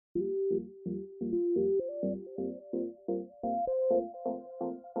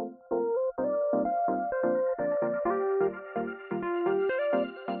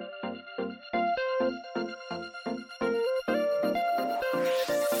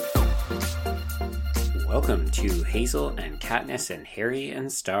Welcome to Hazel and Katniss and Harry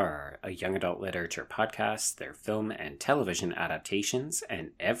and Star, a young adult literature podcast, their film and television adaptations,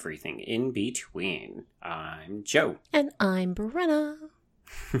 and everything in between. I'm Joe. And I'm Brenna.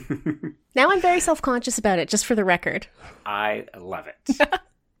 Now I'm very self-conscious about it, just for the record. I love it.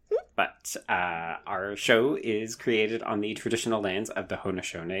 But our show is created on the traditional lands of the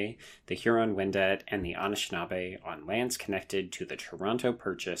Haudenosaunee, the Huron-Wendat, and the Anishinaabe on lands connected to the Toronto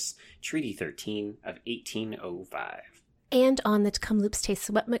Purchase, Treaty 13 of 1805. And on the Kamloops Te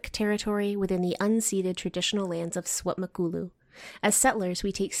Secwepemc territory within the unceded traditional lands of Secwepemcúlecw. As settlers,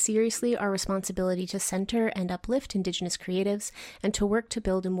 we take seriously our responsibility to center and uplift Indigenous creatives and to work to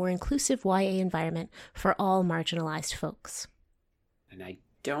build a more inclusive YA environment for all marginalized folks. And I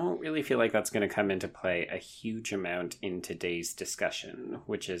don't really feel like that's going to come into play a huge amount in today's discussion,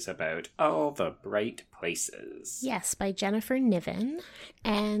 which is about All the Bright Places. Yes, by Jennifer Niven.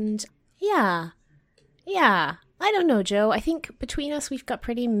 And yeah, I don't know, Joe. I think between us, we've got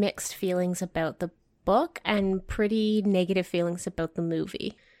pretty mixed feelings about the book and pretty negative feelings about the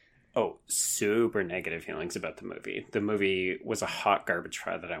movie. Oh, super negative feelings about the movie. The movie was a hot garbage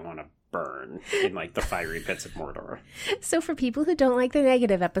fire that I want to burn in like the fiery pits of Mordor. So for people who don't like the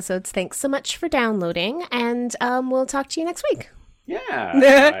negative episodes, thanks so much for downloading, and we'll talk to you next week.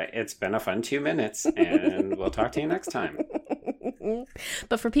 Yeah, it's been a fun 2 minutes, and we'll talk to you next time.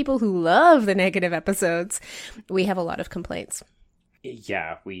 But for people who love the negative episodes, we have a lot of complaints.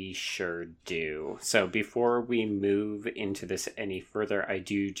 Yeah, we sure do. So before we move into this any further, I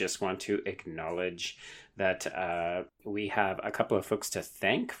do just want to acknowledge that we have a couple of folks to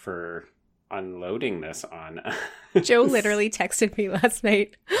thank for unloading this on. Joe literally texted me last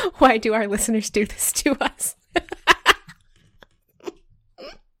night, why do our listeners do this to us?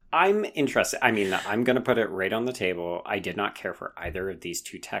 I'm interested. I mean, I'm going to put it right on the table. I did not care for either of these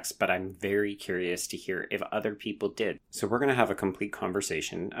two texts, but I'm very curious to hear if other people did. So we're going to have a complete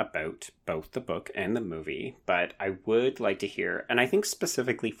conversation about both the book and the movie, but I would like to hear, and I think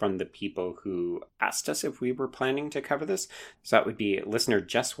specifically from the people who asked us if we were planning to cover this. So that would be listener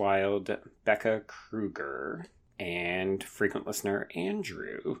Jess Wild, Becca Kruger, and frequent listener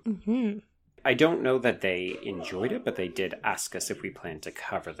Andrew. Mm-hmm. I don't know that they enjoyed it, but they did ask us if we planned to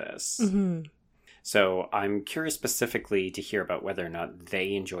cover this. Mm-hmm. So I'm curious specifically to hear about whether or not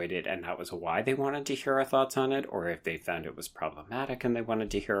they enjoyed it and that was why they wanted to hear our thoughts on it, or if they found it was problematic and they wanted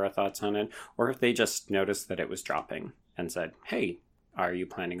to hear our thoughts on it, or if they just noticed that it was dropping and said, hey, are you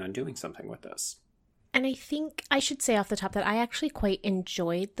planning on doing something with this? And I think I should say off the top that I actually quite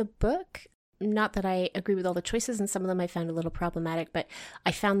enjoyed the book. Not that I agree with all the choices, and some of them I found a little problematic, but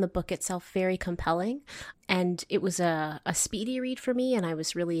I found the book itself very compelling, and it was a speedy read for me, and I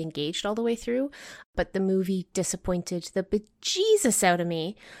was really engaged all the way through, but the movie disappointed the bejesus out of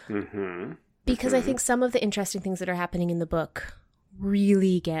me, because I think some of the interesting things that are happening in the book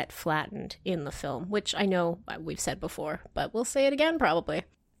really get flattened in the film, which I know we've said before, but we'll say it again probably.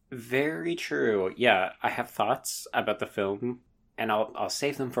 Very true. Yeah, I have thoughts about the film, and I'll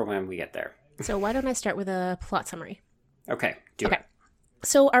save them for when we get there. So why don't I start with a plot summary? Okay, do it.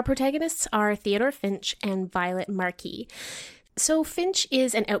 So our protagonists are Theodore Finch and Violet Markey. So Finch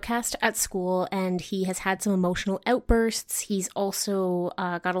is an outcast at school, and he has had some emotional outbursts. He's also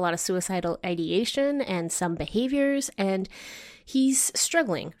got a lot of suicidal ideation and some behaviors, and he's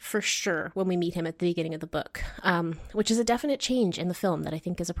struggling for sure when we meet him at the beginning of the book, which is a definite change in the film that I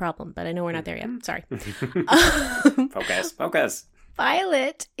think is a problem, but I know we're not there yet. Sorry. Focus.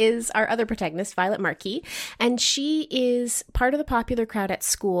 Violet is our other protagonist, Violet Markey, and she is part of the popular crowd at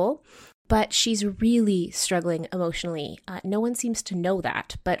school, but she's really struggling emotionally. No one seems to know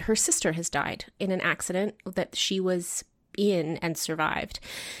that, but her sister has died in an accident that she was in and survived.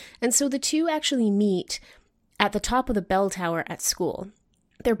 And so the two actually meet at the top of the bell tower at school.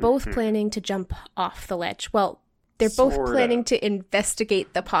 They're both planning to jump off the ledge. Well, they're both planning to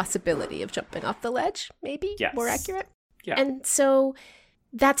investigate the possibility of jumping off the ledge, maybe? Yes. More accurate? Yeah. And so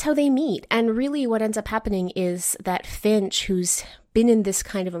that's how they meet. And really what ends up happening is that Finch, who's been in this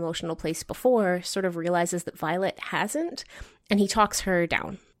kind of emotional place before, sort of realizes that Violet hasn't, and he talks her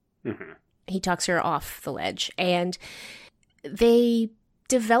down. Mm-hmm. He talks her off the ledge. And they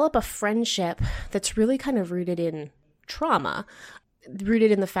develop a friendship that's really kind of rooted in trauma,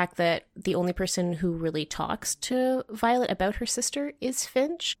 rooted in the fact that the only person who really talks to Violet about her sister is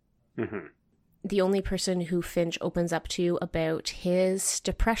Finch. Mm-hmm. The only person who Finch opens up to about his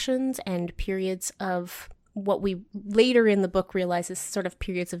depressions and periods of what we later in the book realize is sort of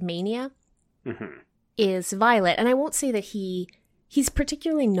periods of mania is Violet. And I won't say that he's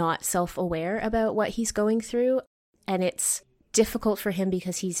particularly not self-aware about what he's going through. And it's difficult for him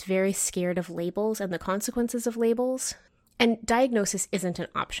because he's very scared of labels and the consequences of labels. And diagnosis isn't an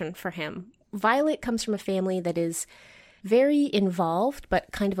option for him. Violet comes from a family that is very involved,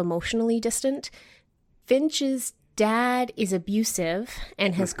 but kind of emotionally distant. Finch's dad is abusive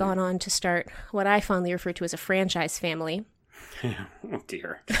and has gone on to start what I fondly refer to as a franchise family. Oh,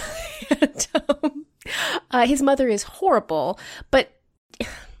 dear. And, his mother is horrible, but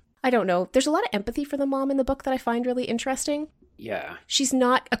I don't know. There's a lot of empathy for the mom in the book that I find really interesting. Yeah. She's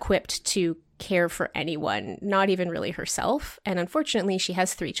not equipped to care for anyone, not even really herself. And unfortunately, she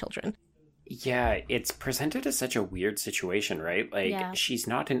has 3 children. Yeah, it's presented as such a weird situation, right? Like, she's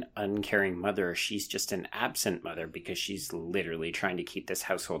not an uncaring mother. She's just an absent mother because she's literally trying to keep this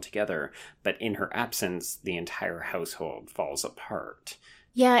household together. But in her absence, the entire household falls apart.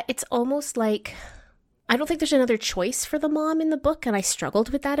 Yeah, it's almost like, I don't think there's another choice for the mom in the book. And I struggled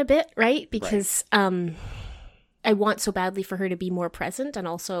with that a bit, right? Because I want so badly for her to be more present, and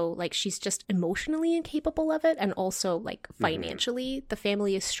also like she's just emotionally incapable of it, and also like financially the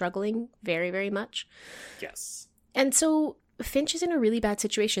family is struggling very, very much. Yes. And so Finch is in a really bad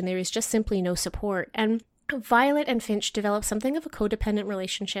situation. There is just simply no support, and Violet and Finch develop something of a codependent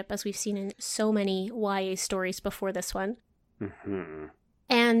relationship, as we've seen in so many YA stories before this one.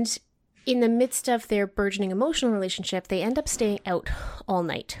 And in the midst of their burgeoning emotional relationship, they end up staying out all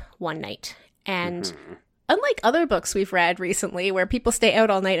night one night. And unlike other books we've read recently where people stay out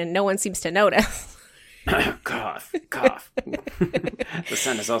all night and no one seems to notice. Cough, cough. The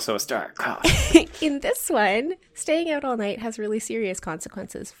sun is also a star. Cough. In this one, staying out all night has really serious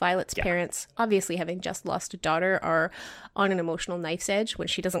consequences. Violet's parents, obviously having just lost a daughter, are on an emotional knife's edge. When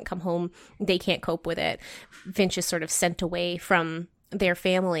she doesn't come home, they can't cope with it. Finch is sort of sent away from their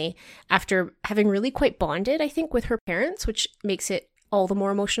family after having really quite bonded, I think, with her parents, which makes it all the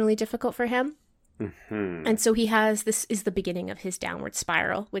more emotionally difficult for him. And so this is the beginning of his downward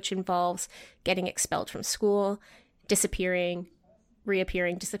spiral, which involves getting expelled from school, disappearing,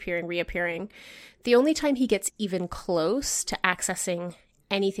 reappearing, disappearing, reappearing. The only time he gets even close to accessing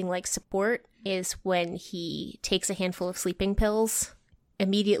anything like support is when he takes a handful of sleeping pills,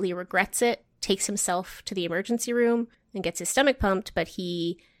 immediately regrets it, takes himself to the emergency room and gets his stomach pumped, but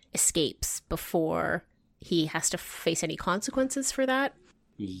he escapes before he has to face any consequences for that.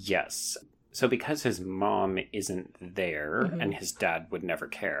 Yes. So because his mom isn't there and his dad would never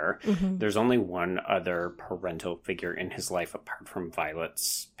care, there's only one other parental figure in his life apart from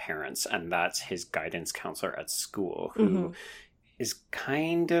Violet's parents, and that's his guidance counselor at school, who is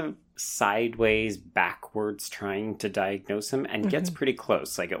kind of sideways, backwards trying to diagnose him and gets pretty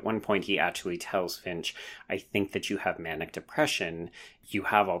close. Like at one point he actually tells Finch, I think that you have manic depression. You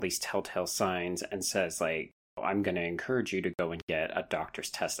have all these telltale signs, and says like, I'm going to encourage you to go and get a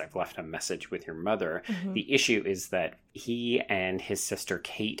doctor's test. I've left a message with your mother. The issue is that he and his sister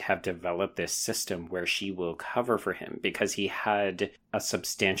Kate have developed this system where she will cover for him because he had a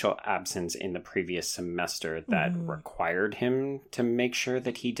substantial absence in the previous semester that required him to make sure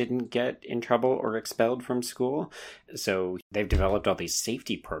that he didn't get in trouble or expelled from school. So they've developed all these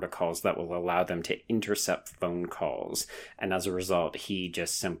safety protocols that will allow them to intercept phone calls. And as a result, he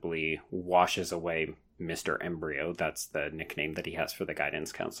just simply washes away Mr. Embryo. That's the nickname that he has for the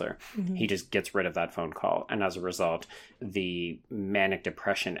guidance counselor. He just gets rid of that phone call. And as a result, the manic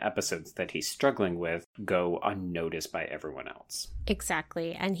depression episodes that he's struggling with go unnoticed by everyone else.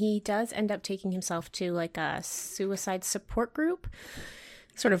 Exactly. And he does end up taking himself to like a suicide support group,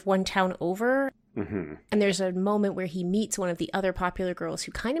 sort of one town over. And there's a moment where he meets one of the other popular girls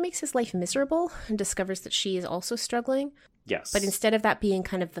who kind of makes his life miserable and discovers that she is also struggling. Yes. But instead of that being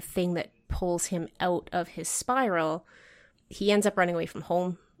kind of the thing that pulls him out of his spiral, he ends up running away from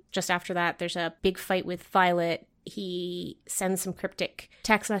home. Just after that, there's a big fight with Violet. He sends some cryptic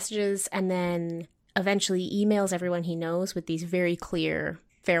text messages and then eventually emails everyone he knows with these very clear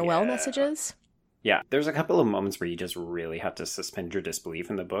farewell messages. Yeah, there's a couple of moments where you just really have to suspend your disbelief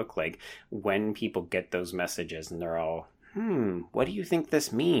in the book. Like when people get those messages and they're all, what do you think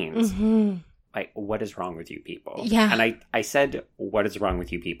this means? Like, what is wrong with you people? Yeah. And I said, what is wrong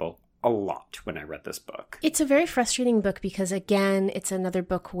with you people? A lot when I read this book. It's a very frustrating book because, again, it's another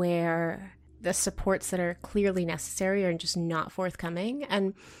book where the supports that are clearly necessary are just not forthcoming.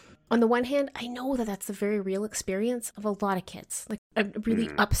 And on the one hand, I know that that's the very real experience of a lot of kids, like a really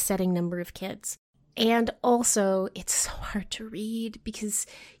upsetting number of kids. And also, it's so hard to read because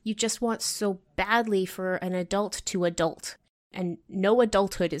you just want so badly for an adult to adult. And no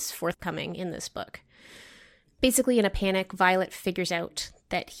adulthood is forthcoming in this book. Basically, in a panic, Violet figures out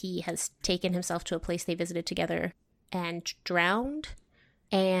that he has taken himself to a place they visited together and drowned.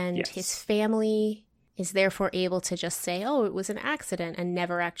 And his family is therefore able to just say, oh, it was an accident, and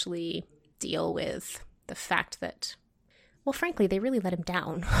never actually deal with the fact that, well, frankly, they really let him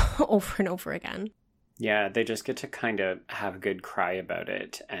down over and over again. Yeah, they just get to kind of have a good cry about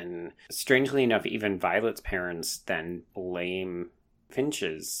it. And strangely enough, even Violet's parents then blame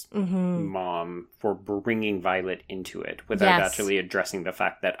Finch's mom for bringing Violet into it without actually addressing the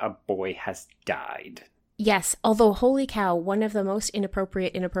fact that a boy has died. Yes, although holy cow, one of the most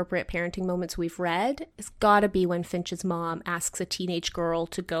inappropriate parenting moments we've read has got to be when Finch's mom asks a teenage girl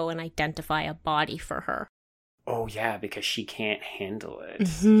to go and identify a body for her. Oh yeah, because she can't handle it.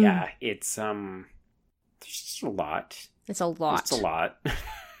 Yeah, it's there's just a lot. It's a lot. It's a lot.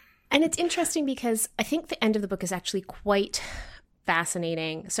 And it's interesting because I think the end of the book is actually quite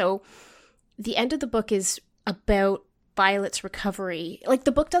fascinating. So the end of the book is about Violet's recovery. Like,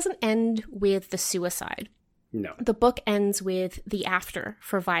 the book doesn't end with the suicide. No. The book ends with the after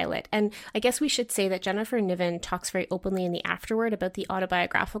for Violet. And I guess we should say that Jennifer Niven talks very openly in the afterword about the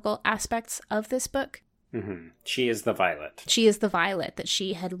autobiographical aspects of this book. She is the Violet. She is the Violet, that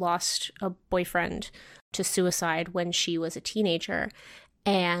she had lost a boyfriend to suicide when she was a teenager.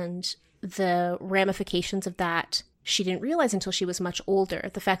 And the ramifications of that she didn't realize until she was much older.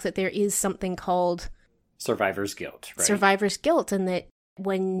 The fact that there is something called survivor's guilt, right? Survivor's guilt, and that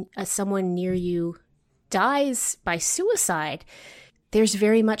when someone near you dies by suicide, there's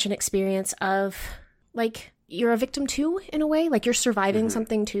very much an experience of, like, you're a victim too, in a way. Like, you're surviving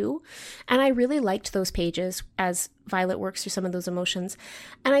something too. And I really liked those pages as Violet works through some of those emotions.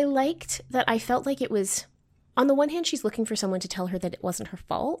 And I liked that I felt like it was, on the one hand, she's looking for someone to tell her that it wasn't her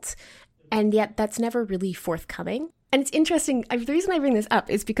fault. And yet that's never really forthcoming. And it's interesting. The reason I bring this up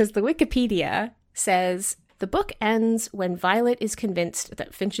is because the Wikipedia says the book ends when Violet is convinced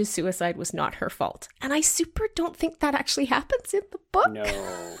that Finch's suicide was not her fault. And I super don't think that actually happens in the book.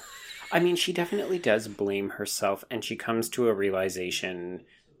 No. I mean, she definitely does blame herself, and she comes to a realization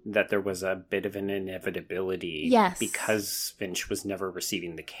that there was a bit of an inevitability. Yes. Because Finch was never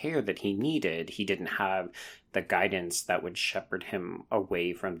receiving the care that he needed. He didn't have the guidance that would shepherd him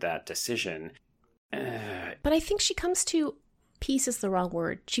away from that decision. But I think she comes to, peace is the wrong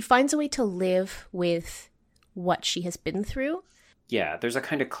word. She finds a way to live with what she has been through. Yeah, there's a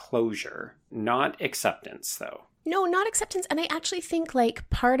kind of closure, not acceptance, though. No, not acceptance. And I actually think, like,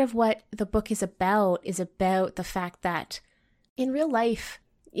 part of what the book is about the fact that in real life,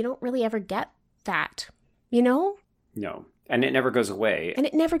 you don't really ever get that, you know? No. And it never goes away. And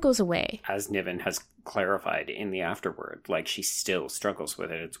it never goes away. As Niven has clarified in the afterword, like, she still struggles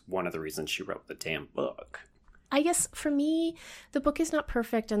with it. It's one of the reasons she wrote the damn book. I guess for me, the book is not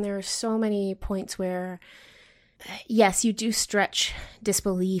perfect, and there are so many points where, yes, you do stretch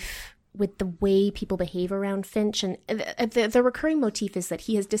disbelief with the way people behave around Finch. And the recurring motif is that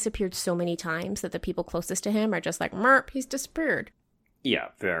he has disappeared so many times that the people closest to him are just like, merp, he's disappeared. Yeah,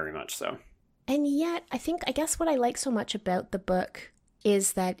 very much so. And yet, I guess what I like so much about the book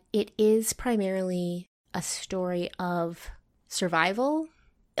is that it is primarily a story of survival.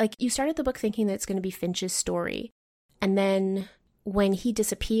 Like, you started the book thinking that it's going to be Finch's story. And then when he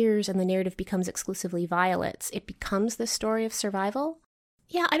disappears and the narrative becomes exclusively Violet's, it becomes the story of survival.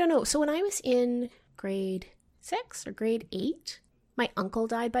 Yeah, I don't know. So when I was in grade 6 or grade 8, my uncle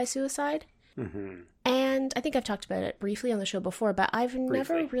died by suicide. And I think I've talked about it briefly on the show before, but I've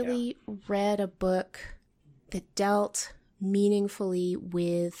never really read a book that dealt meaningfully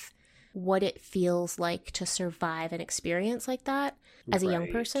with what it feels like to survive an experience like that as a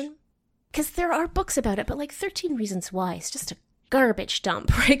young person. Because there are books about it, but like 13 Reasons Why is just a garbage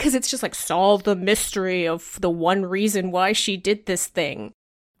dump, right? Because it's just like, solve the mystery of the one reason why she did this thing.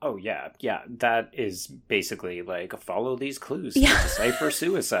 Oh, yeah. Yeah, that is basically like, follow these clues to decipher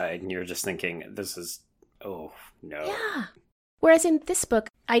suicide. And you're just thinking, this is, oh, no. Yeah. Whereas in this book,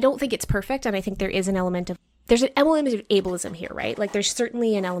 I don't think it's perfect. And I think there's an element of ableism here, right? Like, there's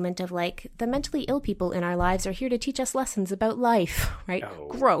certainly an element of, like, the mentally ill people in our lives are here to teach us lessons about life, right? Oh.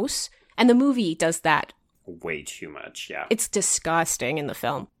 Gross. And the movie does that. Way too much, yeah. It's disgusting in the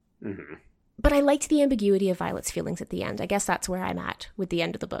film. Mm-hmm. But I liked the ambiguity of Violet's feelings at the end. I guess that's where I'm at with the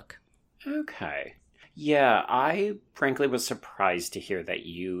end of the book. Okay. Yeah, I frankly was surprised to hear that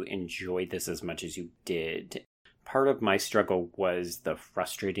you enjoyed this as much as you did. Part of my struggle was the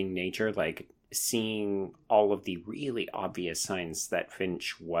frustrating nature, like seeing all of the really obvious signs that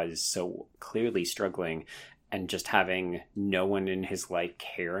Finch was so clearly struggling and just having no one in his life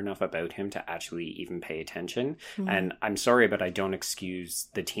care enough about him to actually even pay attention. Mm-hmm. And I'm sorry, but I don't excuse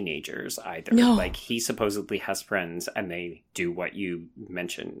the teenagers either. No. Like, he supposedly has friends and they do what you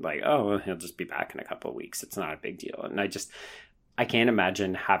mentioned. Like, oh, he'll just be back in a couple of weeks. It's not a big deal. And I I can't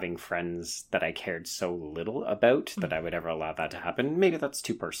imagine having friends that I cared so little about that I would ever allow that to happen. Maybe that's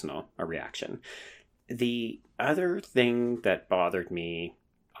too personal a reaction. The other thing that bothered me,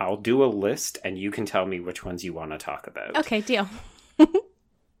 I'll do a list and you can tell me which ones you want to talk about. Okay, deal.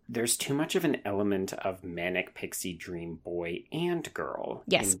 There's too much of an element of manic pixie dream boy and girl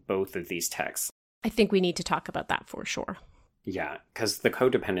Yes. in both of these texts. I think we need to talk about that for sure. Yeah, because the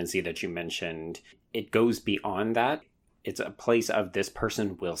codependency that you mentioned, it goes beyond that. It's a place of this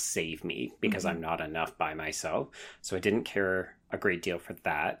person will save me because I'm not enough by myself. So I didn't care a great deal for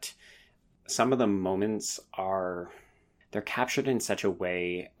that. Some of the moments they're captured in such a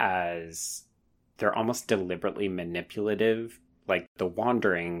way as they're almost deliberately manipulative, like the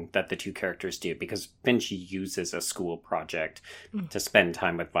wandering that the two characters do, because Finch uses a school project to spend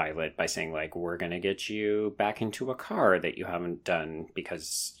time with Violet by saying, like, we're going to get you back into a car that you haven't done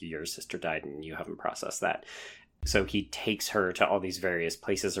because your sister died and you haven't processed that. So he takes her to all these various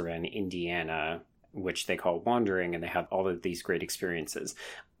places around Indiana, which they call wandering, and they have all of these great experiences.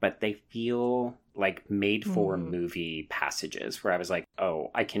 But they feel like made-for-movie passages where I was like, oh,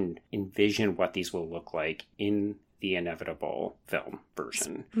 I can envision what these will look like in the inevitable film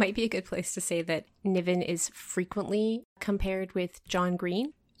version. Might be a good place to say that Niven is frequently compared with John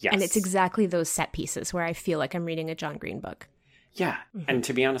Green. Yes. And it's exactly those set pieces where I feel like I'm reading a John Green book. Yeah. And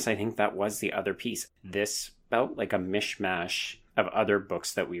to be honest, I think that was the other piece. This felt like a mishmash of other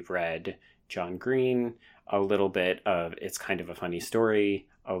books that we've read. John Green, a little bit of It's Kind of a Funny Story,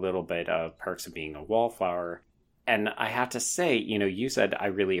 a little bit of Perks of Being a Wallflower. And I have to say, you said I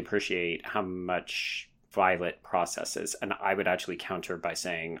really appreciate how much Violet processes. And I would actually counter by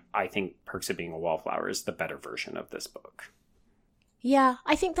saying I think Perks of Being a Wallflower is the better version of this book. Yeah,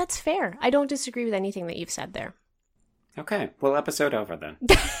 I think that's fair. I don't disagree with anything that you've said there. Okay, well, episode over then.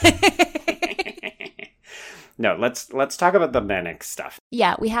 No, let's talk about the manic stuff.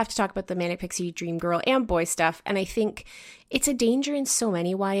 Yeah, we have to talk about the Manic Pixie Dream Girl and boy stuff. And I think it's a danger in so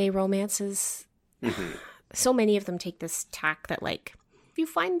many YA romances. Mm-hmm. So many of them take this tack that, like, if you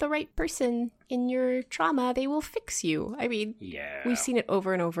find the right person in your trauma, they will fix you. I mean, yeah, we've seen it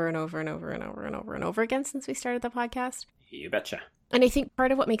over and over and over and over and over and over and over again since we started the podcast. You betcha. And I think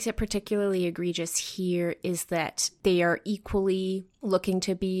part of what makes it particularly egregious here is that they are equally looking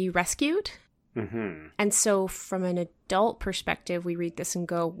to be rescued. Mm-hmm. And so from an adult perspective, we read this and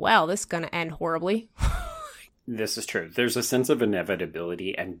go, well, this is going to end horribly. This is true. There's a sense of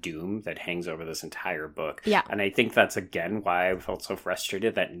inevitability and doom that hangs over this entire book. Yeah. And I think that's, again, why I felt so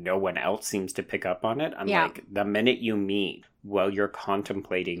frustrated that no one else seems to pick up on it. I'm like, the minute you meet while you're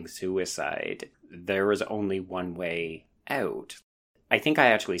contemplating suicide, there is only one way out. I think I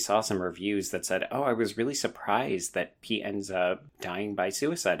actually saw some reviews that said, oh, I was really surprised that he ends up dying by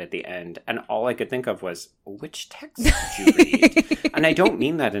suicide at the end. And all I could think of was, which text did you read? And I don't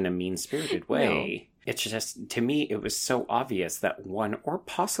mean that in a mean-spirited way. No. It's just, to me, it was so obvious that one or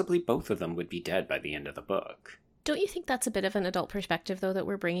possibly both of them would be dead by the end of the book. Don't you think that's a bit of an adult perspective, though, that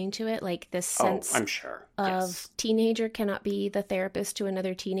we're bringing to it? Like this sense I'm sure. of teenager cannot be the therapist to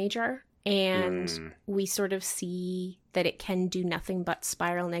another teenager. And we sort of see that it can do nothing but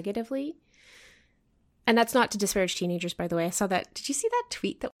spiral negatively. And that's not to disparage teenagers, by the way. I saw that. Did you see that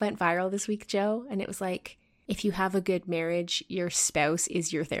tweet that went viral this week, Joe? And it was like, if you have a good marriage, your spouse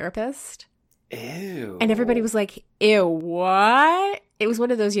is your therapist. Ew. And everybody was like, ew, what? It was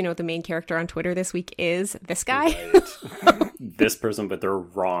one of those, the main character on Twitter this week is this guy. Right. This person with their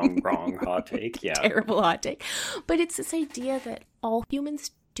wrong hot take. Yeah. Terrible hot take. But it's this idea that all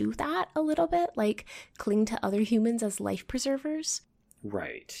humans do that a little bit, like cling to other humans as life preservers.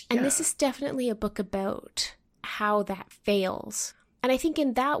 Right. And this is definitely a book about how that fails. And I think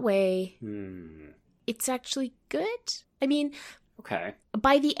in that way, it's actually good. I mean, okay.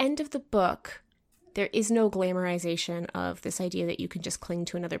 By the end of the book, there is no glamorization of this idea that you can just cling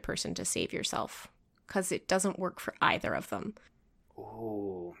to another person to save yourself, because it doesn't work for either of them.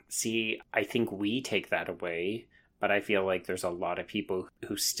 Oh, see, I think we take that away. But I feel like there's a lot of people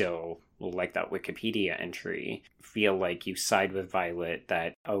who still, like that Wikipedia entry, feel like you side with Violet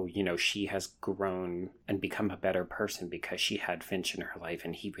that, she has grown and become a better person because she had Finch in her life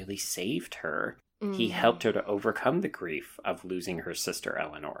and he really saved her. Mm. He helped her to overcome the grief of losing her sister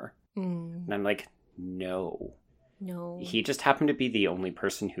Eleanor. Mm. And I'm like, no. He just happened to be the only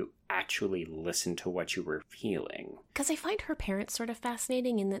person who actually listened to what you were feeling. Because I find her parents sort of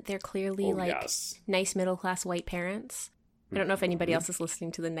fascinating in that they're clearly nice middle-class white parents. I don't know if anybody else is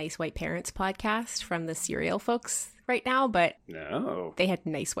listening to the Nice White Parents podcast from the Serial folks right now, but No. they had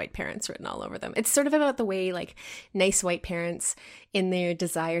nice white parents written all over them. It's sort of about the way like nice white parents, in their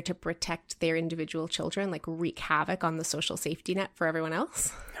desire to protect their individual children, like wreak havoc on the social safety net for everyone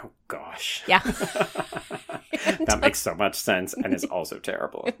else. Oh, gosh. Yeah. That makes so much sense and is also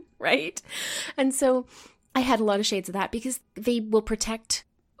terrible. Right? And so I had a lot of shades of that because they will protect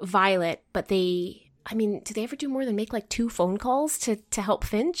Violet, but do they ever do more than make like 2 phone calls to help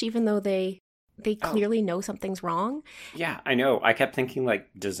Finch, even though they clearly know something's wrong? Yeah, I know. I kept thinking, like,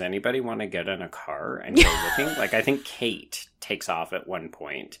 does anybody want to get in a car and go looking? Like, I think Kate takes off at one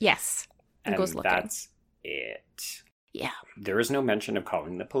point. Yes. And goes looking. That's it. Yeah. There is no mention of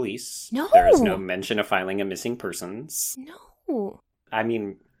calling the police. No. There is no mention of filing a missing persons. No. I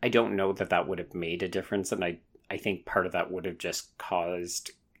mean, I don't know that would have made a difference, and I think part of that would have just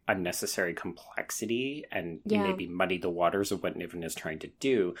caused unnecessary complexity and maybe muddied the waters of what Niven is trying to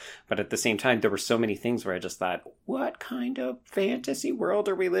do. But at the same time, there were so many things where I just thought, what kind of fantasy world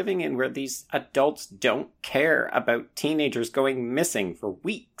are we living in where these adults don't care about teenagers going missing for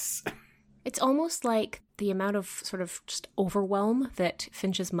weeks? It's almost like the amount of sort of just overwhelm that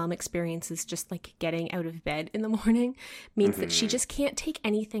Finch's mom experiences just like getting out of bed in the morning means that she just can't take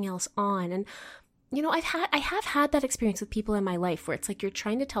anything else on. And you know, I have had that experience with people in my life where it's like you're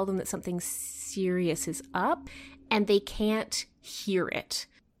trying to tell them that something serious is up and they can't hear it.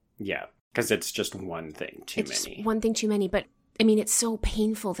 Yeah, because it's just one thing too many. One thing too many, but I mean, it's so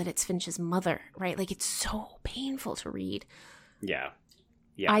painful that it's Finch's mother, right? Like, it's so painful to read. Yeah.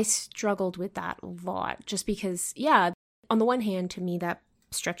 I struggled with that a lot just because, yeah, on the one hand, to me, that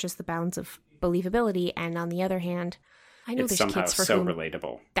stretches the bounds of believability. And on the other hand, I know it's there's kids for whom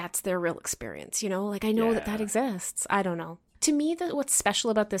relatable. That's their real experience, you know? Like, I know that exists. I don't know. To me, what's special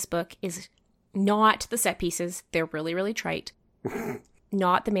about this book is not the set pieces. They're really, really trite.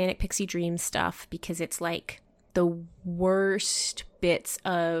 Not the Manic Pixie Dream stuff, because it's like the worst bits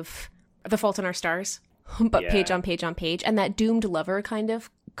of The Fault in Our Stars, but page on page on page. And that doomed lover kind of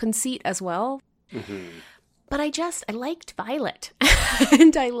conceit as well. Mm-hmm. But I liked Violet.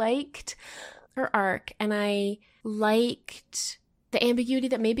 And I liked her arc. And I liked the ambiguity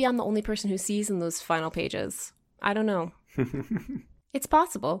that maybe I'm the only person who sees in those final pages. I don't know. It's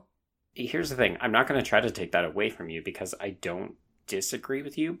possible. Here's the thing. I'm not going to try to take that away from you because I don't disagree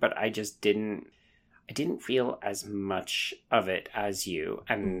with you, but I just didn't feel as much of it as you.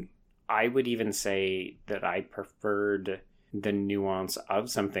 And I would even say that I preferred the nuance of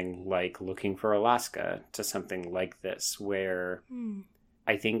something like Looking for Alaska to something like this, where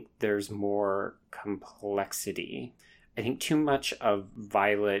I think there's more complexity. I think too much of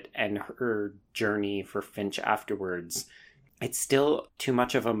Violet and her journey for Finch afterwards, it's still too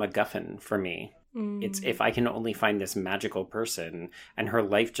much of a MacGuffin for me. It's if I can only find this magical person, and her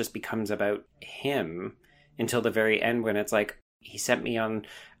life just becomes about him until the very end when it's like, he sent me on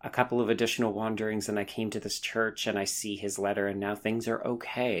a couple of additional wanderings and I came to this church and I see his letter and now things are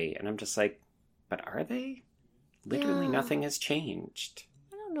okay. And I'm just like, but are they? Literally nothing has changed.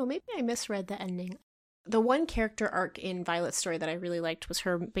 I don't know. Maybe I misread the ending. The one character arc in Violet's story that I really liked was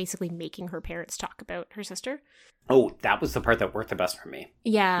her basically making her parents talk about her sister. Oh, that was the part that worked the best for me.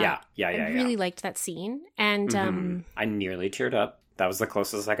 Yeah. I really liked that scene. And I nearly teared up. That was the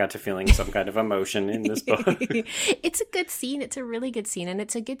closest I got to feeling some kind of emotion in this book. It's a good scene. It's a really good scene. And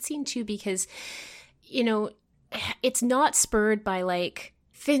it's a good scene, too, because, you know, it's not spurred by, like,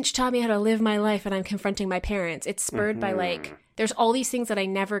 Finch taught me how to live my life and I'm confronting my parents. It's spurred by, like, there's all these things that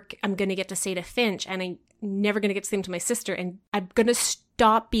I'm going to get to say to Finch and I'm never going to get to say them to my sister, and I'm going to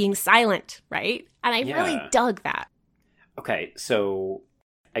stop being silent, right? And I really dug that. Okay, so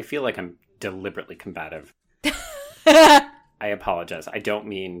I feel like I'm deliberately combative. I apologize. I don't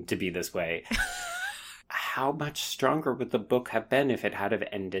mean to be this way. How much stronger would the book have been if it had have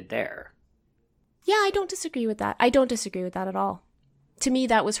ended there? Yeah, I don't disagree with that. I don't disagree with that at all. To me,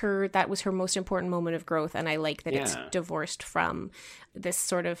 that was her most important moment of growth, and I like that it's divorced from this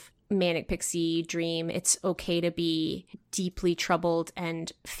sort of manic pixie dream. It's okay to be deeply troubled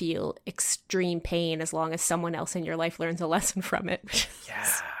and feel extreme pain as long as someone else in your life learns a lesson from it. Which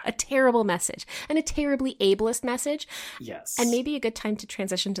is a terrible message, and a terribly ableist message. Yes. And maybe a good time to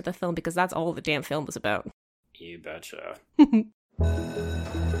transition to the film, because that's all the damn film was about. You betcha. Are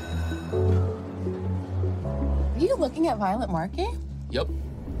you looking at Violet Markey? Yep.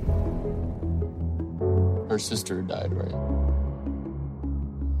 Her sister died, right?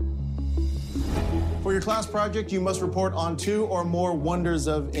 For your class project, you must report on 2 or more wonders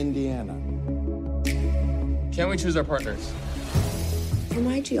of Indiana. Can't we choose our partners? For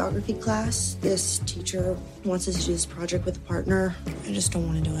my geography class, this teacher wants us to do this project with a partner. I just don't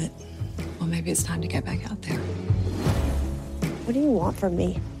want to do it. Well, maybe it's time to get back out there. What do you want from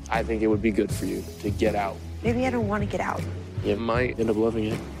me? I think it would be good for you to get out. Maybe I don't want to get out. You might end up loving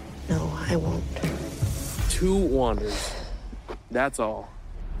it. No, I won't. 2 wanders. That's all.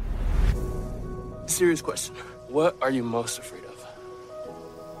 Serious question. What are you most afraid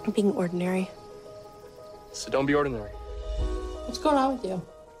of? Being ordinary. So don't be ordinary. What's going on with you?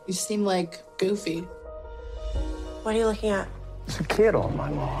 You seem like goofy. What are you looking at? There's a kid on my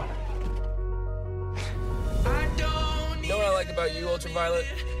lawn. You know what I like about you, Ultraviolet?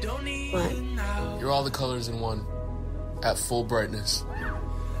 What? You're all the colors in one, at full brightness.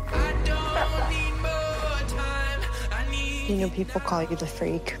 You know, people call you the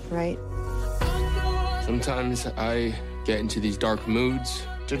freak, right? Sometimes I get into these dark moods.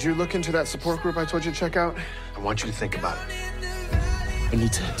 Did you look into that support group I told you to check out? I want you to think about it. I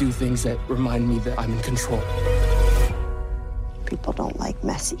need to do things that remind me that I'm in control. People don't like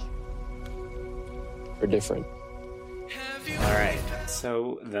messy. We're different. All right.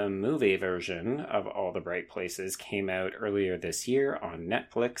 So the movie version of All the Bright Places came out earlier this year on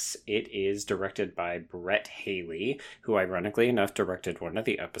Netflix. It is directed by Brett Haley, who ironically enough directed one of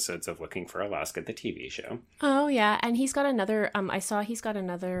the episodes of Looking for Alaska, the TV show. Oh, yeah. And he's got another, I saw he's got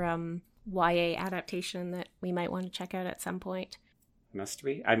another YA adaptation that we might want to check out at some point. Must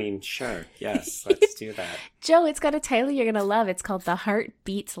we? I mean, sure. Yes, let's do that. Joe, it's got a title you're going to love. It's called The Heart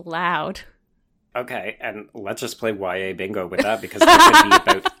Beats Loud. Okay, and let's just play YA bingo with that because that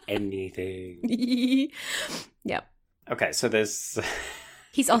could be about anything. Yep. Okay, so this...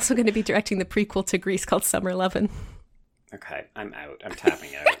 He's also going to be directing the prequel to Grease called Summer Lovin'. Okay, I'm out. I'm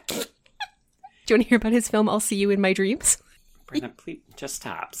tapping out. Do you want to hear about his film, I'll See You in My Dreams? Brenna, please, just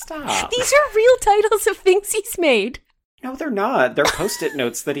stop. Stop. These are real titles of things he's made. No, they're not. They're Post-it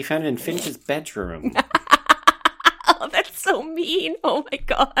notes that he found in Finch's bedroom. Oh, that's so mean. Oh, my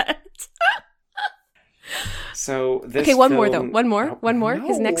God. So this okay, one film... more though. One more. No.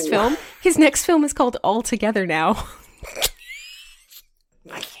 His next film is called All Together Now.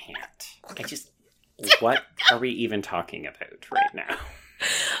 I can't. What are we even talking about right now?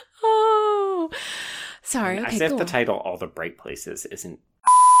 Oh, sorry. Okay, as if go the on. title "All the Bright Places" isn't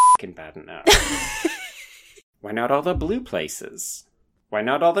f***ing bad enough. Why not all the blue places? Why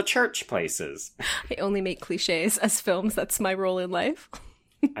not all the church places? I only make cliches as films. That's my role in life.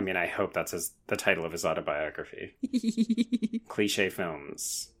 I mean, I hope that's the title of his autobiography. Cliche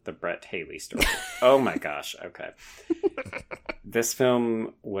Films, the Brett Haley story. Oh my gosh, okay. This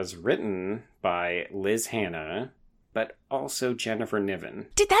film was written by Liz Hannah, but also Jennifer Niven.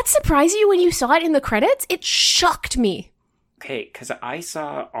 Did that surprise you when you saw it in the credits? It shocked me. Okay, because I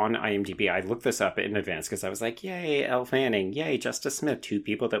saw on IMDb, I looked this up in advance because I was like, yay, Elle Fanning, yay, Justice Smith, 2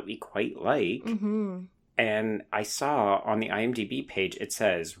 people that we quite like. Mm-hmm. And I saw on the IMDb page, it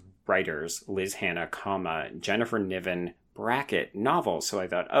says writers, Liz Hannah, comma, Jennifer Niven, bracket, novel. So I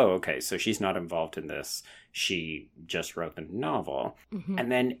thought, oh, okay, so she's not involved in this. She just wrote the novel. Mm-hmm.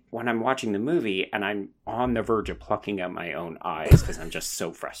 And then when I'm watching the movie and I'm on the verge of plucking out my own eyes because I'm just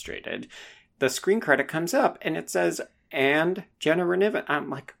so frustrated, the screen credit comes up and it says, and Jennifer Niven. I'm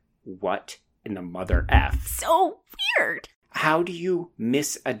like, what in the mother F? So weird. How do you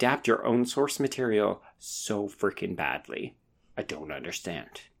misadapt your own source material so freaking badly? I don't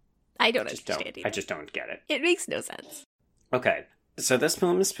understand. I don't understand either. I just don't get it. It makes no sense. Okay, so this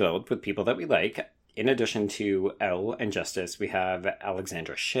film is filled with people that we like. In addition to Elle and Justice, we have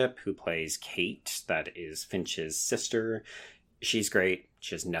Alexandra Shipp, who plays Kate. That is Finch's sister. She's great.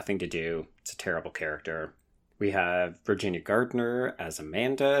 She has nothing to do. It's a terrible character. We have Virginia Gardner as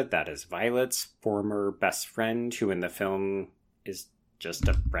Amanda. That is Violet's former best friend, who in the film is just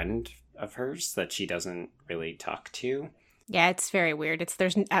a friend of hers that she doesn't really talk to. Yeah, it's very weird.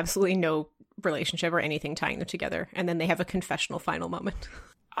 There's absolutely no relationship or anything tying them together. And then they have a confessional final moment.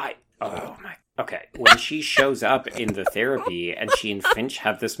 Okay. When she shows up in the therapy and she and Finch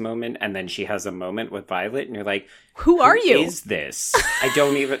have this moment and then she has a moment with Violet and you're like, Who are you? Who is this? I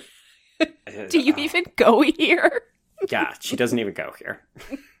don't even... Do you even go here? Yeah, she doesn't even go here.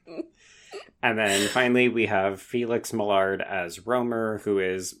 And then finally we have Felix Millard as Romer, who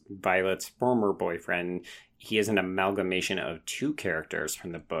is Violet's former boyfriend. He is an amalgamation of 2 characters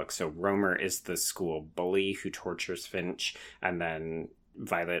from the book. So Romer is the school bully who tortures Finch, and then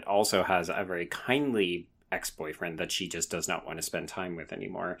Violet also has a very kindly ex-boyfriend that she just does not want to spend time with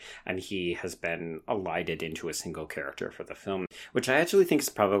anymore, and he has been elided into a single character for the film, which I actually think is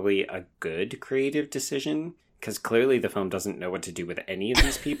probably a good creative decision, because clearly the film doesn't know what to do with any of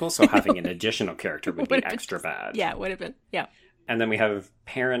these people, so having an additional character would be extra bad. Yeah, it would have been. Yeah. And then we have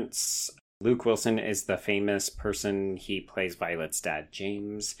parents. Luke Wilson is the famous person. He plays Violet's dad,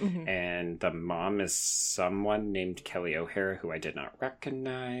 James. Mm-hmm. And the mom is someone named Kelly O'Hara, who I did not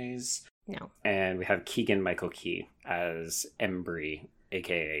recognize. No. And we have Keegan-Michael Key as Embry,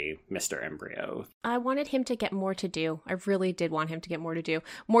 aka Mr. Embryo. I wanted him to get more to do. I really did want him to get more to do.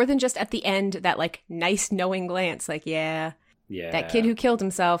 More than just at the end, that like nice knowing glance. Like, yeah, that kid who killed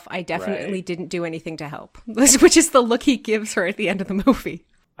himself, I definitely didn't do anything to help. Which is the look he gives her at the end of the movie.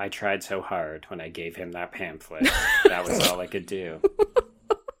 I tried so hard when I gave him that pamphlet. That was all I could do.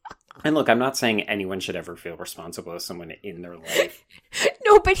 And look, I'm not saying anyone should ever feel responsible as someone in their life.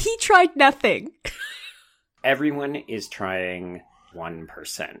 No, but he tried nothing. Everyone is trying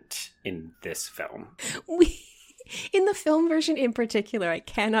 1% in this film. In the film version in particular, I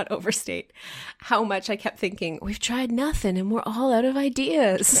cannot overstate how much I kept thinking, we've tried nothing and we're all out of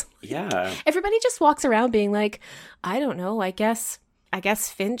ideas. Yeah. Everybody just walks around being like, I don't know, I guess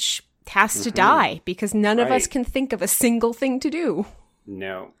Finch has to die because none of us can think of a single thing to do.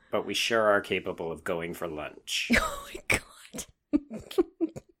 No, but we sure are capable of going for lunch. Oh my God.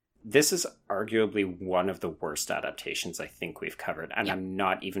 This is arguably one of the worst adaptations I think we've covered. And I'm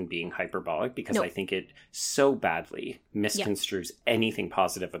not even being hyperbolic because I think it so badly misconstrues anything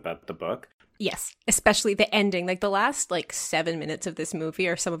positive about the book. Yes, especially the ending. Like the last 7 minutes of this movie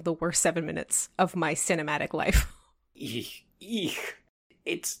are some of the worst 7 minutes of my cinematic life. Eek.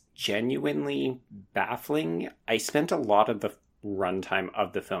 It's genuinely baffling. I spent a lot of the runtime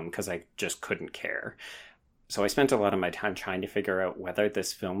of the film because I just couldn't care. So I spent a lot of my time trying to figure out whether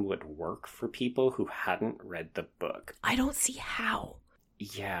this film would work for people who hadn't read the book. I don't see how.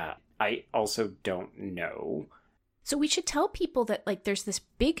 Yeah, I also don't know. So we should tell people that there's this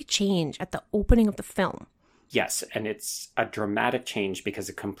big change at the opening of the film. Yes, and it's a dramatic change because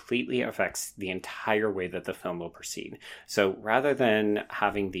it completely affects the entire way that the film will proceed. So rather than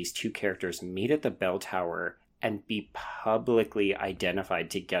having these two characters meet at the bell tower and be publicly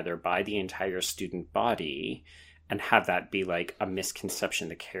identified together by the entire student body and have that be like a misconception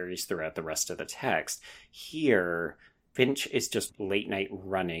that carries throughout the rest of the text, here Finch is just late night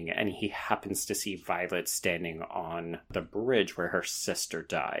running and he happens to see Violet standing on the bridge where her sister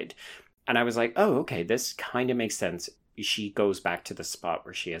died. And I was like, oh, okay, this kind of makes sense. She goes back to the spot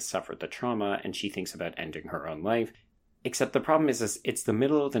where she has suffered the trauma and she thinks about ending her own life. Except the problem is it's the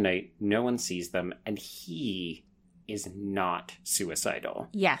middle of the night, no one sees them, and he is not suicidal.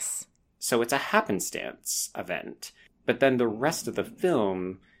 Yes. So it's a happenstance event. But then the rest of the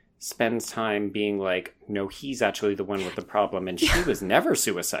film spends time being like, no, he's actually the one with the problem, and she was never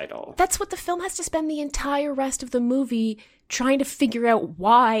suicidal. That's what the film has to spend the entire rest of the movie trying to figure out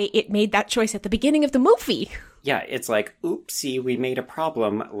why it made that choice at the beginning of the movie. Yeah, it's like, oopsie, we made a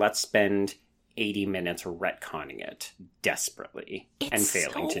problem. Let's spend 80 minutes retconning it desperately and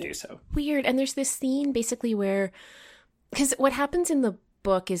failing to do so. Weird. And there's this scene basically where, because what happens in the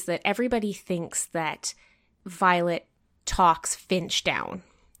book is that everybody thinks that Violet talks Finch down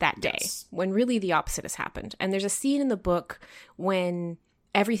that day, when really the opposite has happened. And there's a scene in the book when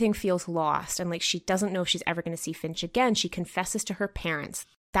everything feels lost and she doesn't know if she's ever going to see Finch again. She confesses to her parents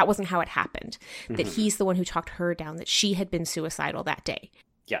that wasn't how it happened, that he's the one who talked her down, that she had been suicidal that day.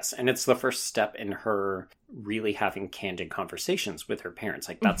 Yes, and it's the first step in her really having candid conversations with her parents.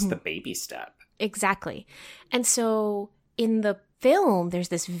 That's the baby step. Exactly. And so in the film, there's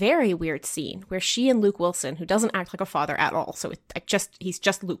this very weird scene where she and Luke Wilson, who doesn't act like a father at all, so he's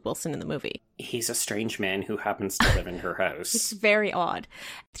just Luke Wilson in the movie. He's a strange man who happens to live in her house. It's very odd.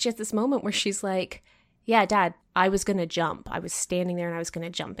 She has this moment where she's like, yeah, Dad, I was going to jump. I was standing there and I was going to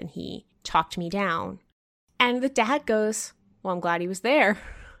jump and he talked me down. And the dad goes, well, I'm glad he was there.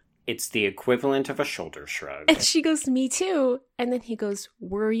 It's the equivalent of a shoulder shrug. And she goes, me too. And then he goes,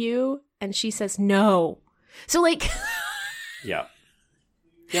 were you? And she says, no. So yeah.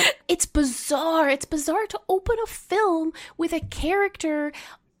 It's bizarre. It's bizarre to open a film with a character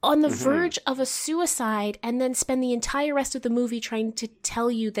on the verge of a suicide and then spend the entire rest of the movie trying to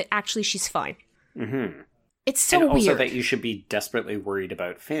tell you that actually she's fine. It's so weird. And also that you should be desperately worried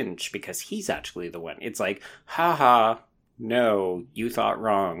about Finch because he's actually the one. It's like, haha, no, you thought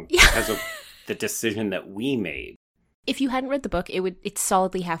wrong because of the decision that we made. If you hadn't read the book, it's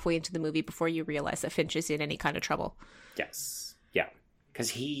solidly halfway into the movie before you realize that Finch is in any kind of trouble. Yes. Yeah.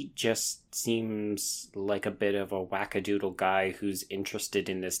 Because he just seems like a bit of a wackadoodle guy who's interested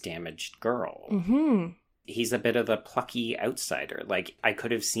in this damaged girl. He's a bit of the plucky outsider. I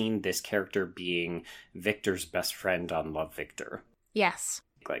could have seen this character being Victor's best friend on Love, Victor. Yes.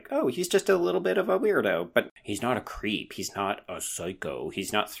 Like, oh, he's just a little bit of a weirdo, but he's not a creep. He's not a psycho.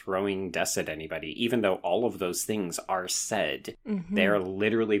 He's not throwing deaths at anybody, even though all of those things are said. Mm-hmm. They are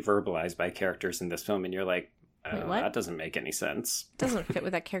literally verbalized by characters in this film, and you're like, Wait, what? That doesn't make any sense. Doesn't fit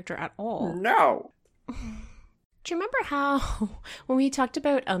with that character at all. No. Do you remember how when we talked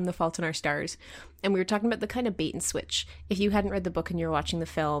about The Fault in Our Stars, and we were talking about the kind of bait and switch, if you hadn't read the book and you're watching the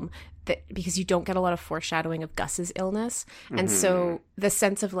film, that because you don't get a lot of foreshadowing of Gus's illness, and so the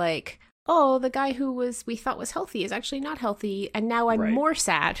sense of like, oh, the guy who we thought was healthy is actually not healthy, and now I'm more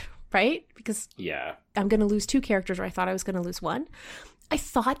sad, right? Because I'm going to lose 2 characters where I thought I was going to lose 1. I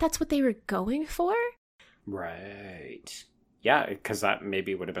thought that's what they were going for. Right. Yeah, because that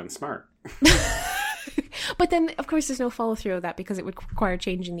maybe would have been smart. But then, of course, there's no follow through of that because it would require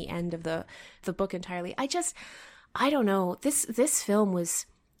changing the end of the book entirely. I don't know. This film was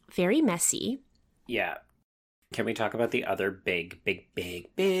very messy. Yeah. Can we talk about the other big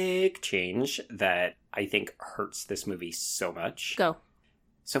change that I think hurts this movie so much? Go.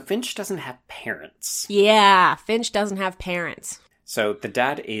 So Finch doesn't have parents. Yeah, Finch doesn't have parents. So the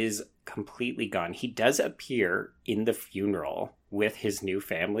dad is completely gone. He does appear in the funeral with his new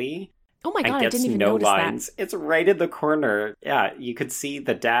family. Oh my god, I didn't even no notice lines. that. It's right in the corner. Yeah, you could see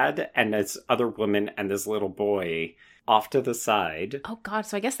the dad and this other woman and this little boy off to the side. Oh god,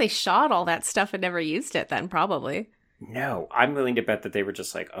 so I guess they shot all that stuff and never used it then, probably. No, I'm willing to bet that they were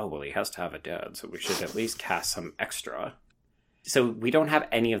just like, oh, well, he has to have a dad, so we should at least cast some extra. So we don't have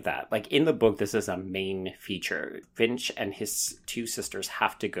any of that. Like, in the book, this is a main feature. Finch and his 2 sisters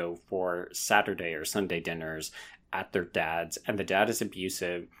have to go for Saturday or Sunday dinners at their dad's, and the dad is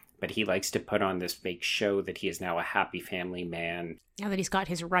abusive, but he likes to put on this fake show that he is now a happy family man. Now that he's got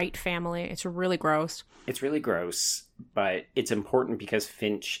his right family, it's really gross. It's really gross, but it's important because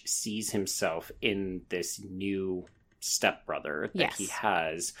Finch sees himself in this new stepbrother that he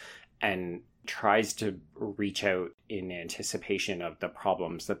has, and tries to reach out in anticipation of the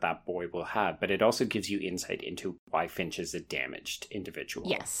problems that boy will have. But it also gives you insight into why Finch is a damaged individual.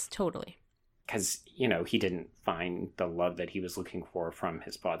 Yes, totally. Because, he didn't find the love that he was looking for from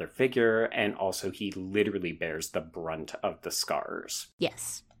his father figure, and also he literally bears the brunt of the scars.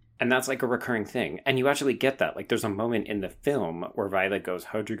 Yes. And that's like a recurring thing. And you actually get that. Like, there's a moment in the film where Violet goes,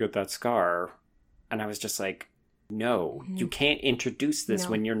 how'd you get that scar? And I was just like, no, you can't introduce this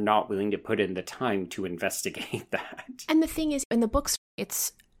when you're not willing to put in the time to investigate that. And the thing is, in the books,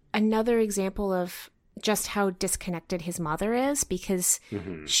 it's another example of just how disconnected his mother is, because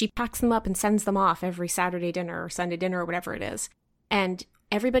she packs them up and sends them off every Saturday dinner or Sunday dinner or whatever it is. And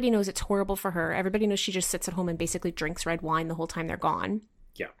everybody knows it's horrible for her. Everybody knows she just sits at home and basically drinks red wine the whole time they're gone.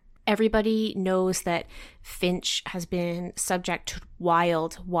 Yeah. Everybody knows that Finch has been subject to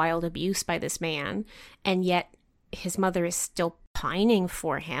wild abuse by this man, and yet his mother is still pining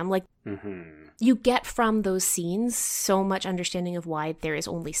for him. Like, you get from those scenes so much understanding of why there is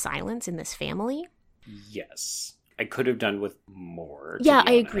only silence in this family. Yes. I could have done with more. Yeah,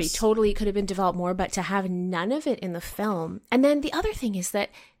 I agree. Totally, it could have been developed more, but to have none of it in the film. And then the other thing is that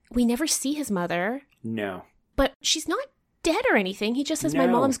we never see his mother. No. But she's not dead or anything. He just says, my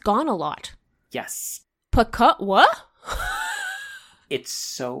mom's gone a lot. Yes. What? It's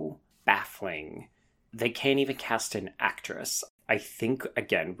so baffling. They can't even cast an actress. I think,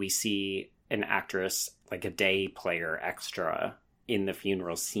 again, we see an actress, like a day player extra in the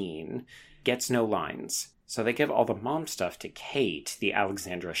funeral scene, gets no lines. So they give all the mom stuff to Kate, the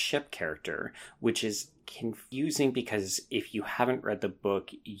Alexandra Shipp character, which is confusing because if you haven't read the book,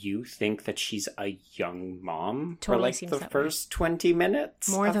 you think that she's a young mom totally for like the first 20 minutes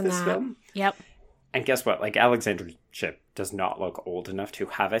more of than this that. film. Yep. And guess what? Like, Alexandra Shipp does not look old enough to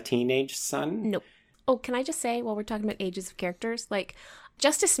have a teenage son. Nope. Oh, can I just say, while we're talking about ages of characters, like,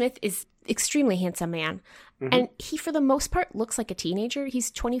 Justice Smith is extremely handsome man. And he, for the most part, looks like a teenager. He's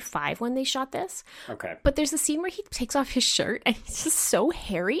 25 when they shot this. Okay. But there's a scene where he takes off his shirt and he's just so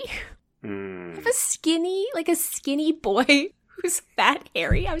hairy. Have a skinny boy who's that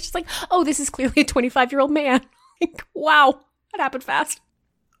hairy. I was just like, oh, this is clearly a 25-year-old man. Like, wow, that happened fast.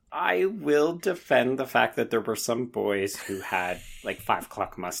 I will defend the fact that there were some boys who had like 5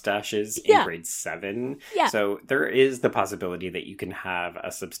 o'clock mustaches in grade 7. Yeah. So there is the possibility that you can have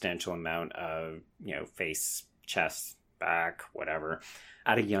a substantial amount of, face, chest, back, whatever,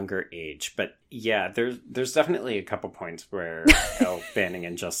 at a younger age. But yeah, there's definitely a couple points where Elle Fanning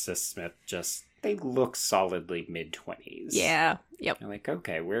and Justice Smith they look solidly mid-20s. Yeah. Yep. You're like,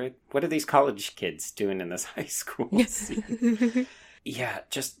 okay, what are these college kids doing in this high school scene? Yeah,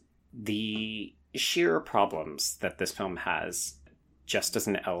 just the sheer problems that this film has.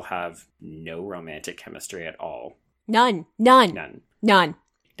 Justin and Elle have no romantic chemistry at all. None.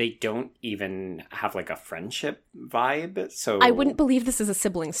 they don't even have like a friendship vibe. So I wouldn't believe this is a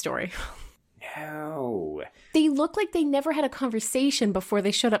sibling story. No. They look like they never had a conversation before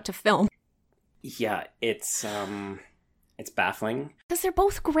they showed up to film. Yeah, it's baffling. Because they're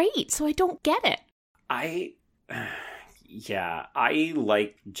both great, so I don't get it. I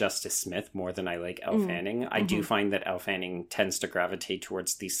like Justice Smith more than I like Elle Fanning. I do find that Elle Fanning tends to gravitate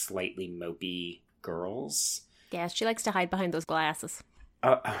towards these slightly mopey girls. Yeah, she likes to hide behind those glasses.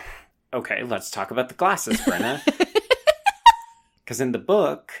 Okay, let's talk about the glasses, Brenna. Because in the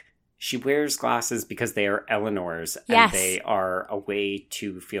book, she wears glasses because they are Eleanor's, Yes. and they are a way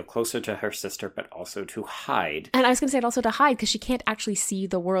to feel closer to her sister, but also to hide. And I was going to say it also to hide because she can't actually see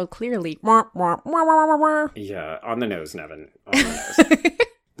the world clearly. Yeah, on the nose, Nevin. On the nose.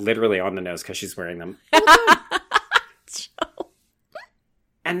 Literally on the nose because she's wearing them.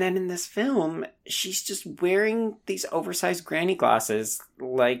 And then in this film, she's just wearing these oversized granny glasses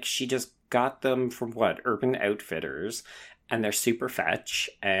like she just got them from Urban Outfitters. And they're super fetch,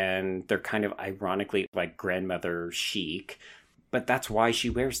 and they're kind of ironically like grandmother chic, but that's why she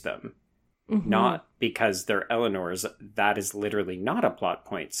wears them. Not because they're Eleanor's. That is literally not a plot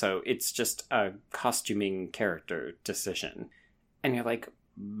point. So it's just a costuming character decision. And you're like,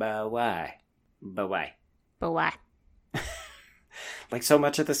 but why? But why? But why? Like so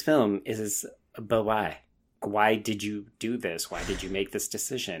much of this film is, but why? Why did you do this? Why did you make this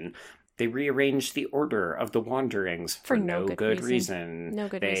decision? They rearranged the order of the wanderings for no good reason. No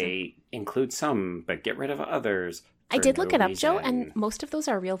good reason. reason. They include some, but get rid of others. I did look it up, reason. Joe, and most of those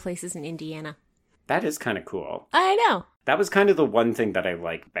are real places in Indiana. That is kind of cool. I know. That was kind of the one thing that I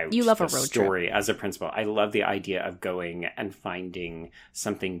like about You love the a road story as a principal. I love the idea of going and finding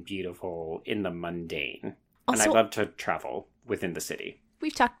something beautiful in the mundane. Also, and I love to travel within the city.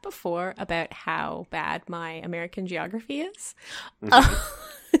 We've talked before about how bad my American geography is.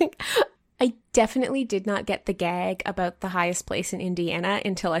 I definitely did not get the gag about the highest place in Indiana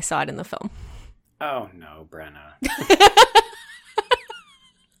until I saw it in the film. Oh no, Brenna.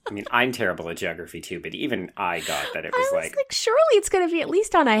 I mean, I'm terrible at geography too, but even I got that it was like, surely it's going to be at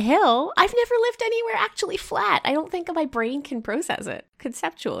least on a hill. I've never lived anywhere actually flat. I don't think my brain can process it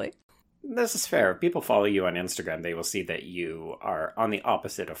conceptually. This is fair. If people follow you on Instagram, they will see that you are on the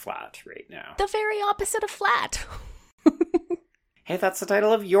opposite of flat right now. The very opposite of flat. Hey, that's the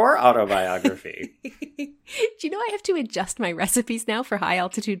title of your autobiography. Do you know I have to adjust my recipes now for high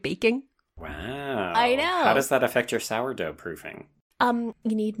altitude baking? Wow. I know. How does that affect your sourdough proofing? You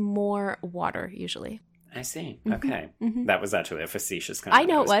need more water usually. I see. Okay. That was actually a facetious I comment.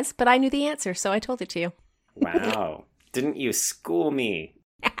 know it was, but I knew the answer, so I told it to you. Wow. Didn't you school me?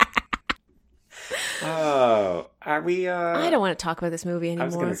 Oh, are we... I don't want to talk about this movie anymore. I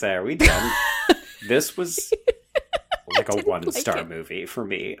was going to say, are we done? This was like a one-star like movie for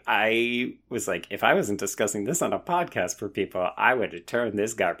me. I was like, if I wasn't discussing this on a podcast for people, I would have turned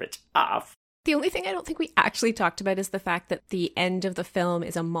this garbage off. The only thing I don't think we actually talked about is the fact that the end of the film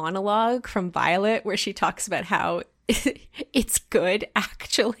is a monologue from Violet where she talks about how it's good,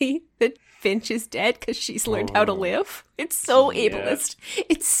 actually, that Finch is dead because she's learned how to live. It's so ableist.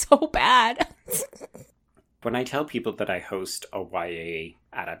 It's so bad. When I tell people that I host a YA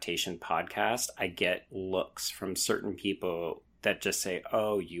adaptation podcast, I get looks from certain people that just say,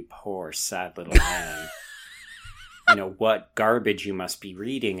 oh, you poor, sad little man. You know, what garbage you must be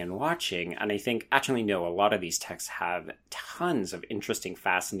reading and watching. And I think, actually, no, a lot of these texts have tons of interesting,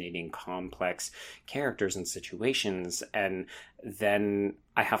 fascinating, complex characters and situations. And then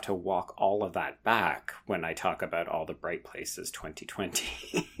I have to walk all of that back when I talk about All the Bright Places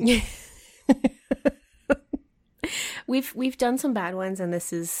 2020. We've done some bad ones, and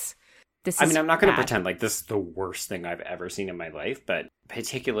this is I mean, I'm not going to bad. pretend like this is the worst thing I've ever seen in my life, but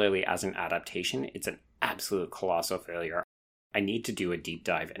particularly as an adaptation, it's an absolute colossal failure. I need to do a deep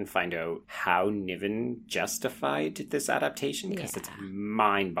dive and find out how Niven justified this adaptation, because it's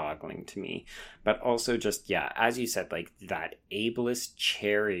mind-boggling to me. But also just, yeah, as you said, like that ableist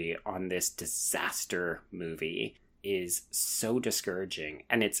cherry on this disaster movie is so discouraging.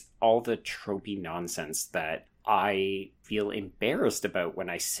 And it's all the tropey nonsense that I feel embarrassed about when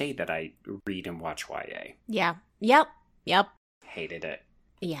I say that I read and watch YA. Yeah. Yep. Hated it.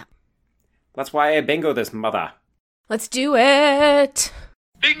 Yeah. Let's YA bingo this mother. Let's do it.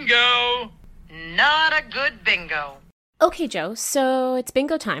 Bingo! Not a good bingo. Okay, Joe, so it's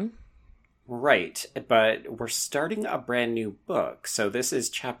bingo time. Right, but we're starting a brand new book, so this is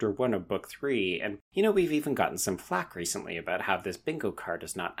chapter 1 of book 3, and you know, we've even gotten some flack recently about how this bingo card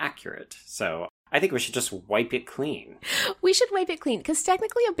is not accurate, so I think we should just wipe it clean. We should wipe it clean, because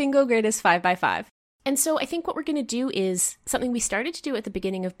technically a bingo grid is 5 by 5. And so I think what we're going to do is something we started to do at the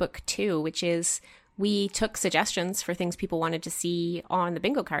beginning of book 2, which is we took suggestions for things people wanted to see on the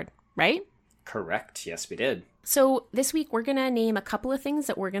bingo card, right? Correct. Yes, we did. So this week we're going to name a couple of things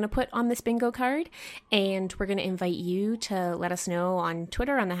that we're going to put on this bingo card, and we're going to invite you to let us know on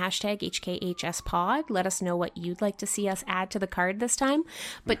Twitter on the hashtag HKHSPod. Let us know what you'd like to see us add to the card this time.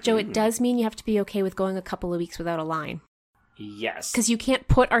 But Joe, it does mean you have to be okay with going a couple of weeks without a line. Yes. Because you can't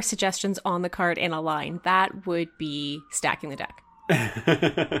put our suggestions on the card in a line. That would be stacking the deck.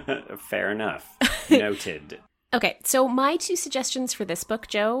 Fair enough. Noted. Okay, so my 2 suggestions for this book,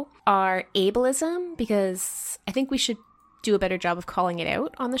 Joe, are ableism, because I think we should do a better job of calling it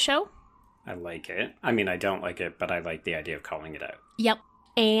out on the show. I like it. I mean, I don't like it, but I like the idea of calling it out. Yep.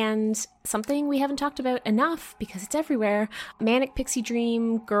 And something we haven't talked about enough, because it's everywhere, manic pixie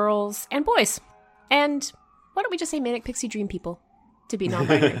dream girls and boys. And why don't we just say manic pixie dream people to be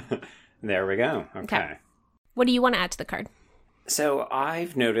non-binary? There we go. Okay. What do you want to add to the card? So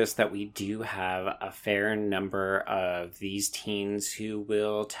I've noticed that we do have a fair number of these teens who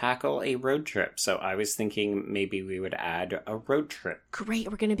will tackle a road trip. So I was thinking maybe we would add a road trip. Great.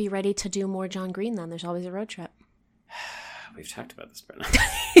 We're going to be ready to do more John Green then. There's always a road trip. We've talked about this, Brenna.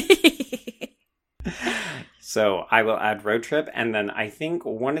 So I will add road trip. And then I think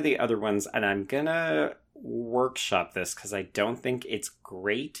one of the other ones, and I'm going to workshop this because I don't think it's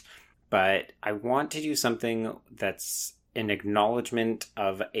great, but I want to do something that's an acknowledgement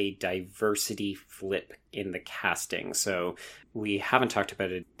of a diversity flip in the casting. So we haven't talked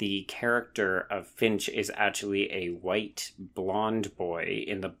about it. The character of Finch is actually a white blonde boy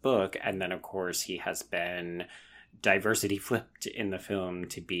in the book. And then, of course, he has been diversity flipped in the film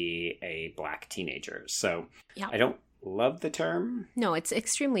to be a black teenager. So yeah. I don't love the term. No, it's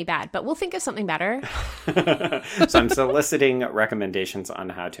extremely bad, but we'll think of something better. So I'm soliciting recommendations on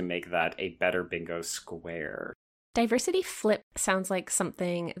how to make that a better bingo square. Diversity flip sounds like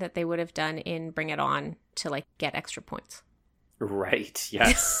something that they would have done in Bring It On to like get extra points. Right,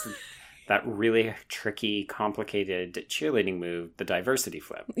 yes. That really tricky, complicated cheerleading move, the diversity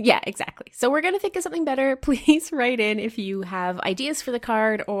flip. Yeah, exactly. So we're going to think of something better. Please write in if you have ideas for the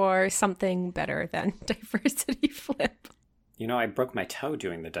card or something better than diversity flip. You know, I broke my toe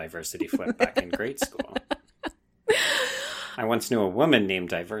doing the diversity flip back in grade school. I once knew a woman named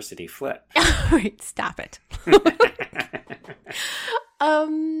Diversity Flip. All right, stop it.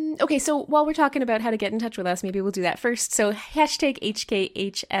 Okay, so while we're talking about how to get in touch with us, maybe we'll do that first. So hashtag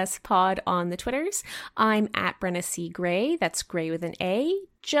HKHSPod on the Twitters. I'm at Brenna C. Gray. That's Gray with an A.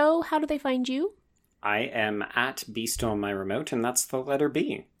 Joe, how do they find you? I am at B Stole My Remote, and that's the letter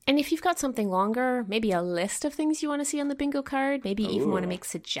B. And if you've got something longer, maybe a list of things you want to see on the bingo card, maybe even want to make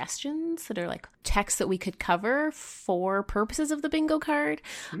suggestions that are like text that we could cover for purposes of the bingo card,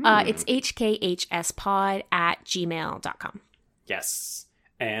 it's hkhspod@gmail.com. Yes.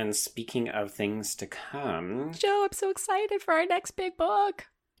 And speaking of things to come... Joe, I'm so excited for our next big book.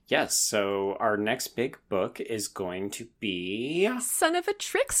 Yes, so our next big book is going to be... Son of a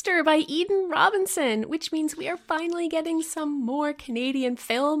Trickster by Eden Robinson, which means we are finally getting some more Canadian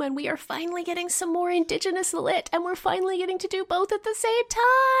film, and we are finally getting some more Indigenous lit, and we're finally getting to do both at the same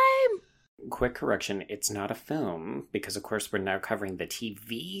time. Quick correction, it's not a film, because of course we're now covering the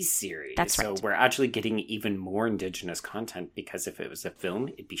TV series. That's right. So we're actually getting even more Indigenous content, because if it was a film,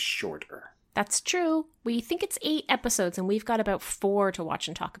 it'd be shorter. That's true. We think it's 8 episodes, and we've got about 4 to watch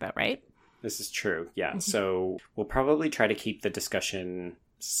and talk about, right? This is true, yeah. So we'll probably try to keep the discussion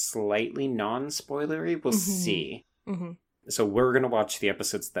slightly non-spoilery. We'll see. Mm-hmm. So we're going to watch the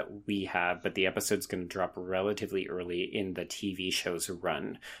episodes that we have, but the episode's going to drop relatively early in the TV show's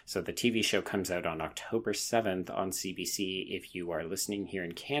run. So the TV show comes out on October 7th on CBC if you are listening here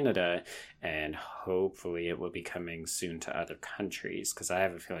in Canada, and hopefully it will be coming soon to other countries, because I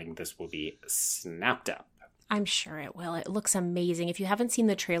have a feeling this will be snapped up. I'm sure it will. It looks amazing. If you haven't seen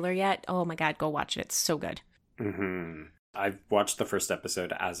the trailer yet, oh my God, go watch it. It's so good. Mm-hmm. I've watched the first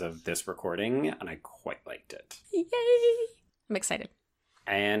episode as of this recording, and I quite liked it. Yay! I'm excited.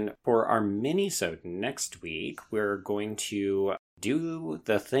 And for our mini-sode next week, we're going to do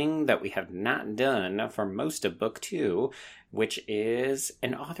the thing that we have not done for most of book 2, which is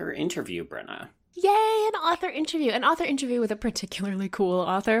an author interview, Brenna. Yay, an author interview. An author interview with a particularly cool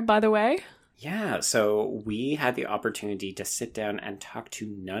author, by the way. Yeah, so we had the opportunity to sit down and talk to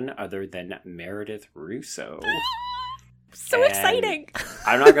none other than Meredith Russo. So exciting.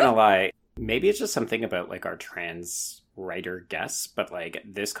 I'm not going to lie. Maybe it's just something about like our trans writer guests, but like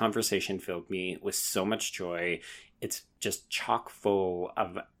this conversation filled me with so much joy. It's just chock full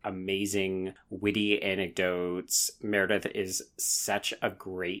of amazing, witty anecdotes. Meredith is such a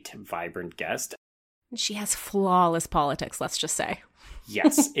great, vibrant guest. She has flawless politics, let's just say.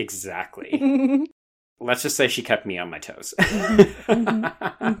 Yes, exactly. Let's just say she kept me on my toes.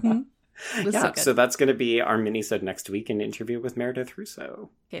 So that's going to be our mini-sode next week, an interview with Meredith Russo.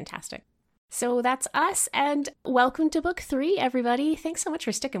 Fantastic. So that's us, and welcome to book 3, everybody. Thanks so much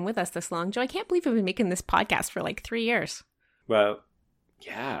for sticking with us this long. Joe, I can't believe we've been making this podcast for like 3 years. Well,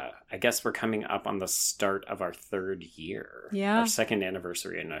 yeah, I guess we're coming up on the start of our 3rd year. Yeah. Our 2nd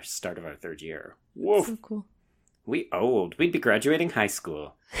anniversary and our start of our 3rd year. Whoa. So cool. We old. We'd be graduating high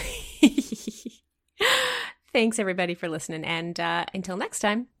school. Thanks, everybody, for listening. And until next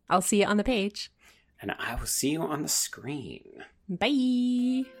time, I'll see you on the page. And I will see you on the screen.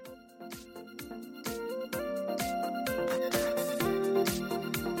 Bye.